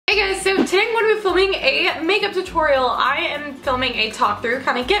So today I'm going to be filming a makeup tutorial. I am filming a talk through,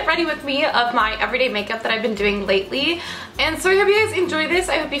 kind of get ready with me of my everyday makeup that I've been doing lately. And so I hope you guys enjoy this.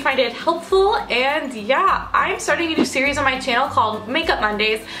 I hope you find it helpful. And yeah, I'm starting a new series on my channel called Makeup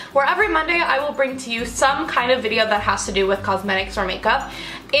Mondays, where every Monday I will bring to you some kind of video that has to do with cosmetics or makeup.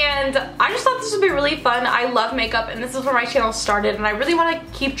 And I just thought this would be really fun. I love makeup and this is where my channel started, and I really want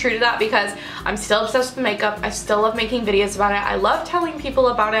to keep true to that because I'm still obsessed with makeup. I still love making videos about it. I love telling people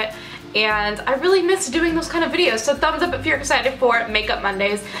about it, and I really miss doing those kind of videos. So thumbs up if you're excited for Makeup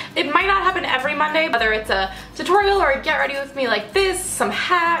Mondays. It might not happen every Monday, whether it's a tutorial or a get ready with me like this, some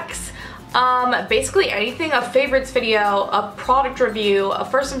hacks, basically anything, a favorites video, a product review, a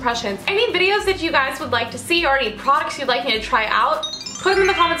first impressions, any videos that you guys would like to see or any products you'd like me to try out, put them in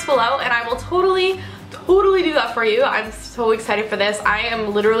the comments below and I will totally do that for you. I'm so excited for this. I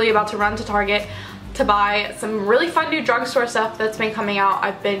am literally about to run to Target to buy some really fun new drugstore stuff that's been coming out.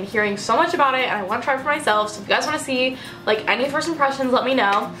 I've been hearing so much about it and I want to try it for myself. So if you guys want to see like any first impressions, let me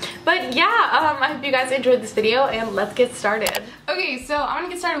know. But yeah, I hope you guys enjoyed this video and let's get started. Okay, so I'm gonna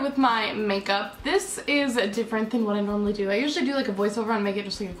get started with my makeup. This is different than what I normally do. I usually do like a voiceover and make it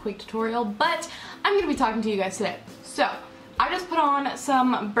just like a quick tutorial, but I'm gonna be talking to you guys today. So I just put on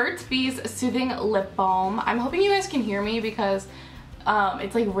some Burt's Bees Soothing Lip Balm. I'm hoping you guys can hear me because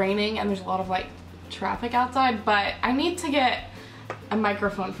it's like raining and there's a lot of like traffic outside, but I need to get a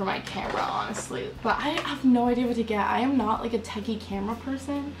microphone for my camera, honestly. But I have no idea what to get. I am not like a techie camera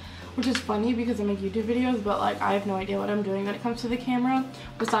person, which is funny because I make YouTube videos, but like I have no idea what I'm doing when it comes to the camera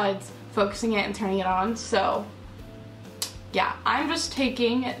besides focusing it and turning it on. So yeah, I'm just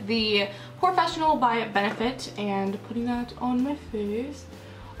taking the Professional by Benefit and putting that on my face.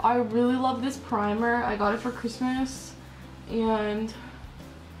 I really love this primer. I got it for Christmas and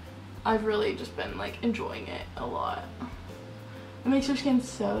I've really just been like enjoying it a lot. It makes your skin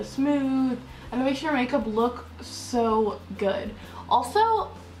so smooth and it makes your makeup look so good. Also,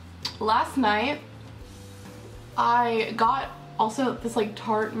 last night I got also this like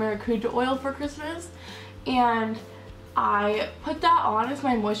Tarte Maracuja oil for Christmas and I put that on as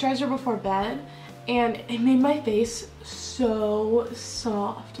my moisturizer before bed and it made my face so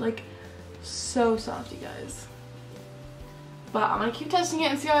soft, like so soft, you guys. But I'm gonna keep testing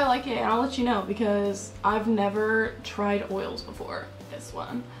it and see how I like it and I'll let you know because I've never tried oils before this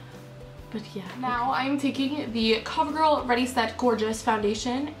one. But yeah. Now I'm taking the CoverGirl Ready Set Gorgeous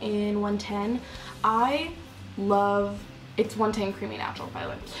Foundation in 110. I love, it's 110 Creamy Natural, by the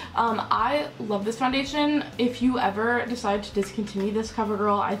way. I love this foundation. If you ever decide to discontinue this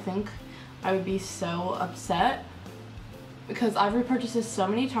CoverGirl, I think I would be so upset because I've repurchased this so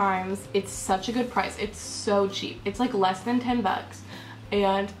many times. It's such a good price. It's so cheap. It's like less than 10 bucks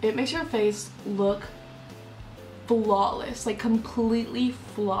and it makes your face look flawless, like completely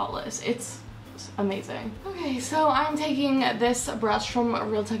flawless. It's amazing. Okay, so I'm taking this brush from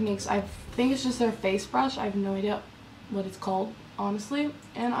Real Techniques. I think it's just their face brush. I have no idea what it's called, honestly,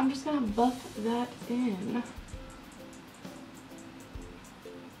 and I'm just gonna buff that in.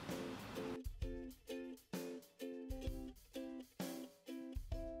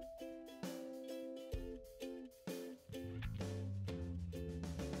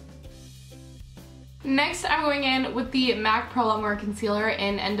 Next, I'm going in with the MAC Pro Longwear Concealer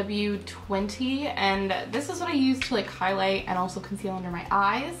in NW20, and this is what I use to like highlight and also conceal under my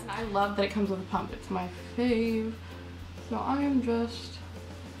eyes. And I love that it comes with a pump. It's my fave. So I'm just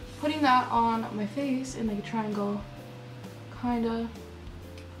putting that on my face in like a triangle kind of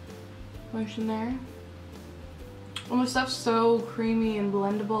motion there. And my stuff's so creamy and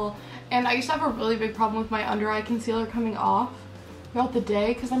blendable. And I used to have a really big problem with my under eye concealer coming off throughout the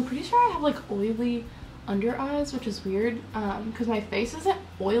day because I'm pretty sure I have like oily under eyes, which is weird because my face isn't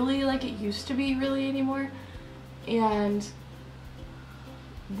oily like it used to be really anymore. And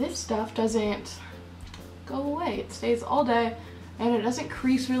this stuff doesn't go away. It stays all day and it doesn't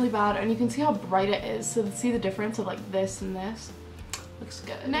crease really bad, and you can see how bright it is. So see the difference of like this and this. Looks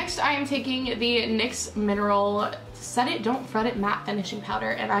good. Next, I am taking the NYX Mineral Set It Don't Fret It Matte Finishing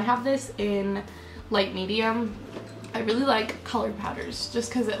Powder, and I have this in light medium. I really like colored powders just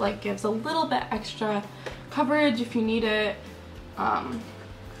because it like gives a little bit extra coverage if you need it. And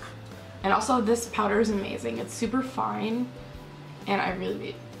also this powder is amazing. It's super fine and I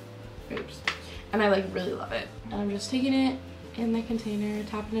really really love it. And I'm just taking it in the container,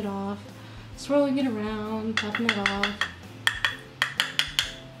 tapping it off, swirling it around, tapping it off.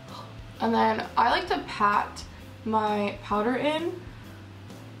 And then I like to pat my powder in.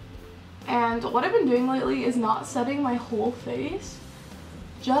 And what I've been doing lately is not setting my whole face,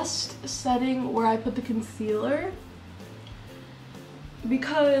 just setting where I put the concealer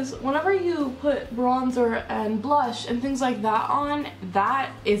because whenever you put bronzer and blush and things like that on,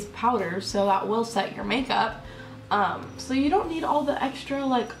 that is powder, so that will set your makeup. So you don't need all the extra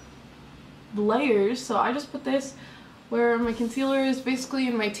like layers. So I just put this where my concealer is, basically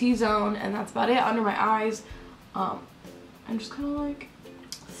in my T-zone, and that's about it, under my eyes. And just kind of like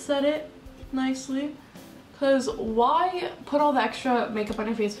set it nicely, because why put all the extra makeup on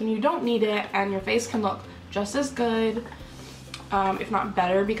your face when you don't need it, and your face can look just as good, if not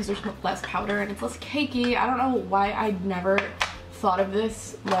better, because there's less powder and it's less cakey. I don't know why I'd never thought of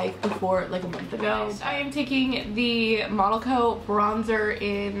this like before, like a month ago. Next, I am taking the Model Co bronzer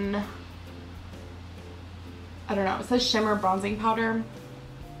in, I don't know, it says shimmer bronzing powder.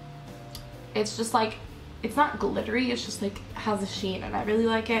 It's just like, it's not glittery, it's just like has a sheen, and I really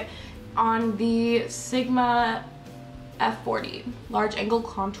like it, on the Sigma F40 large angle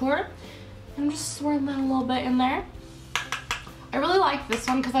contour. I'm just swirling that a little bit in there. I really like this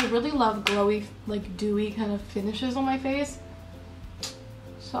one because I really love glowy, like dewy kind of finishes on my face.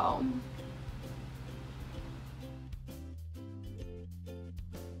 So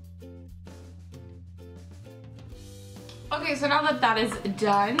okay, so now that that is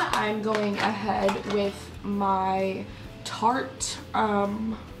done, I'm going ahead with my Tarte,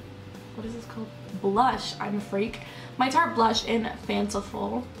 what is this called? Blush. I'm a freak. My Tarte blush in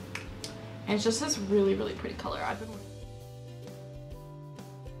Fanciful. And it's just this really, really pretty color.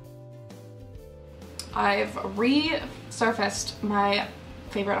 I've resurfaced my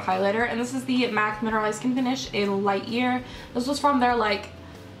favorite highlighter, and this is the MAC Mineralized Skin Finish in Light Year. This was from their, like,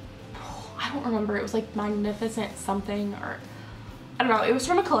 I don't remember, it was like Magnificent something, or I don't know, it was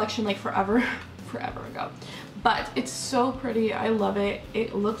from a collection like forever ago, but it's so pretty. I love it.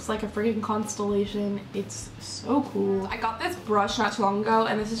 It looks like a freaking constellation. It's so cool. I got this brush not too long ago,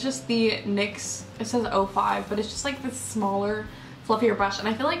 and this is just the NYX, it says 05, but it's just like this smaller, fluffier brush, and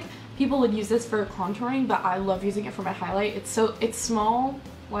I feel like people would use this for contouring, but I love using it for my highlight. It's small,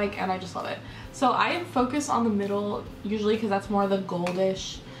 like, and I just love it. So I focus on the middle usually because that's more the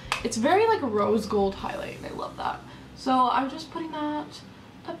goldish. It's very like rose gold highlight, and I love that. So I'm just putting that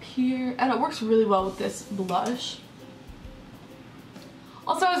up here, and it works really well with this blush.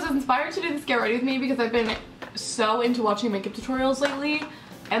 Also, I was inspired to do this Get Ready With Me because I've been so into watching makeup tutorials lately,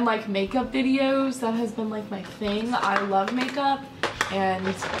 and like makeup videos. That has been like my thing. I love makeup, and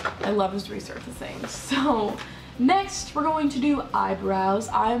I love just resurfacing. So next we're going to do eyebrows.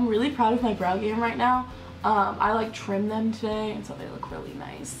 I'm really proud of my brow game right now. I like trimmed them today, and so they look really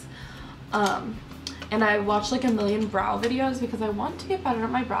nice. And I watched like a million brow videos because I want to get better at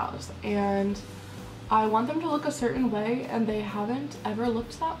my brows, and I want them to look a certain way, and they haven't ever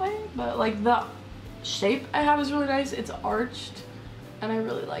looked that way, but like the shape I have is really nice. It's arched, and I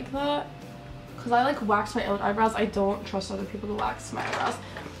really like that because I like wax my own eyebrows. I don't trust other people to wax my eyebrows.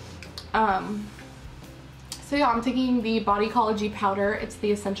 So yeah, I'm taking the Bodycology powder. It's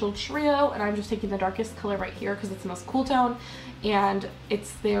the Essential Trio, and I'm just taking the darkest color right here because it's the most cool tone, and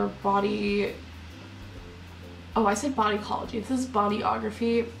it's their body, oh, I said Bodycology. This is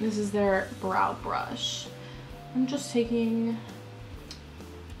Bodyography. This is their brow brush. I'm just taking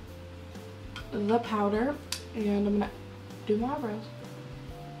the powder, and I'm gonna do my eyebrows.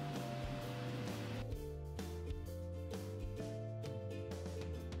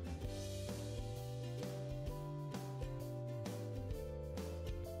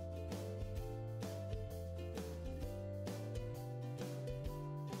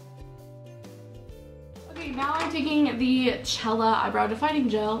 Okay, now I'm taking the Cella Eyebrow Defining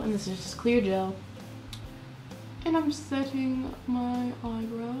Gel, and this is just clear gel, and I'm setting my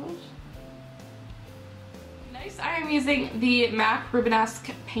eyebrows. Next, I am using the MAC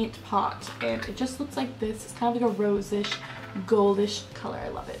Rubenesque Paint Pot, and it just looks like this. It's kind of like a rosish, goldish color. I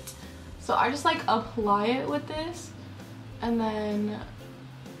love it. So I just like apply it with this, and then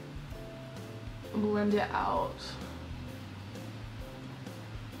blend it out.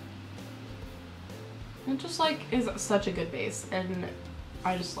 It just like is such a good base, and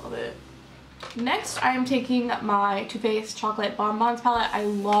I just love it. Next, I am taking my Too Faced Chocolate Bonbons palette. I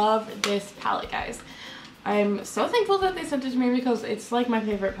love this palette, guys. I'm so thankful that they sent it to me because it's like my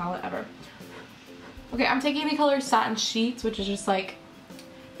favorite palette ever. Okay, I'm taking the color Satin Sheets, which is just like,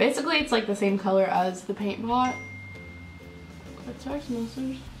 basically it's like the same color as the paint pot. That's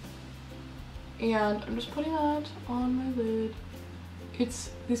osmosis. And I'm just putting that on my lid.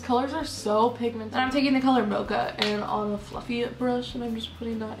 These colors are so pigmented. And I'm taking the color Mocha and on a fluffy brush, and I'm just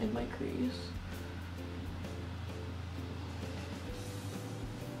putting that in my crease.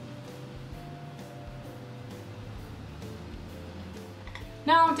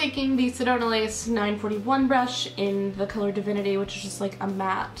 Now I'm taking the Sedona Lace 941 brush in the color Divinity, which is just like a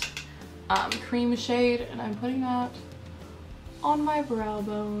matte cream shade, and I'm putting that on my brow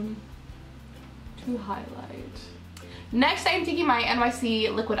bone to highlight. Next, I'm taking my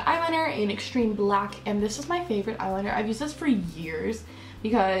NYC liquid eyeliner in Extreme Black, and this is my favorite eyeliner. I've used this for years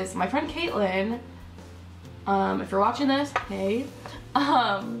because my friend Caitlin, if you're watching this, hey,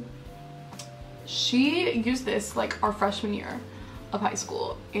 she used this like our freshman year of high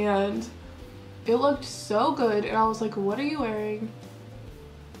school, and it looked so good, and I was like, what are you wearing?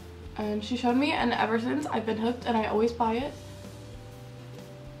 And she showed me, and ever since I've been hooked, and I always buy it.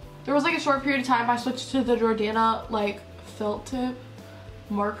 There was like a short period of time I switched to the Jordana like felt tip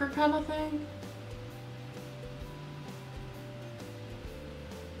marker kind of thing.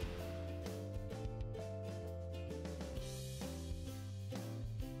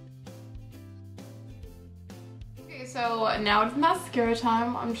 Okay, so now it's mascara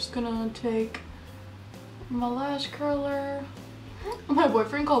time. I'm just gonna take my lash curler. My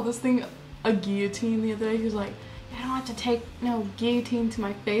boyfriend called this thing a guillotine the other day. He was like, I don't have to take no guillotine to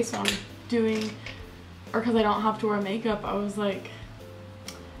my face when I'm doing, or because I don't have to wear makeup. I was like,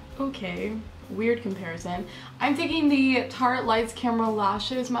 okay, weird comparison. I'm taking the Tarte Lights Camera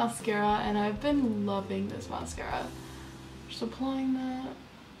Lashes mascara, and I've been loving this mascara. Just applying that.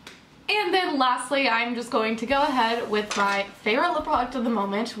 And then lastly, I'm just going to go ahead with my favorite lip product of the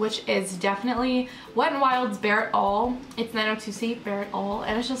moment, which is definitely Wet n Wild's Bare It All. It's 902C Bare It All,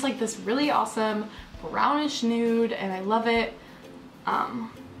 and it's just like this really awesome brownish nude, and I love it.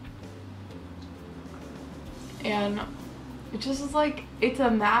 And it just is like, it's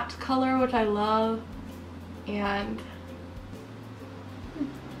a matte color, which I love, and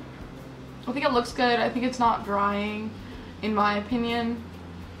I think it looks good. I think it's not drying, in my opinion.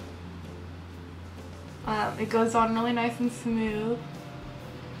 It goes on really nice and smooth.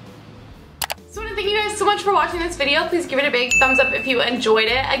 So I want to thank you guys so much for watching this video. Please give it a big thumbs up if you enjoyed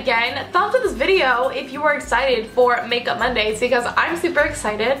it. Again, thumbs up this video if you are excited for Makeup Mondays, because I'm super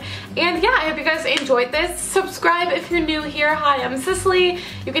excited. And yeah, I hope you guys enjoyed this. Subscribe if you're new here. Hi, I'm Cicely.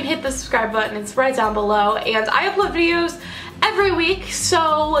 You can hit the subscribe button. It's right down below. And I upload videos every week,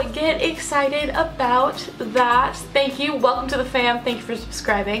 so get excited about that. Thank you. Welcome to the fam. Thank you for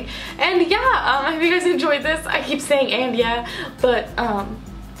subscribing. And yeah, I hope you guys enjoyed this. I keep saying and yeah, but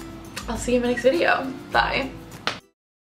I'll see you in my next video. Bye.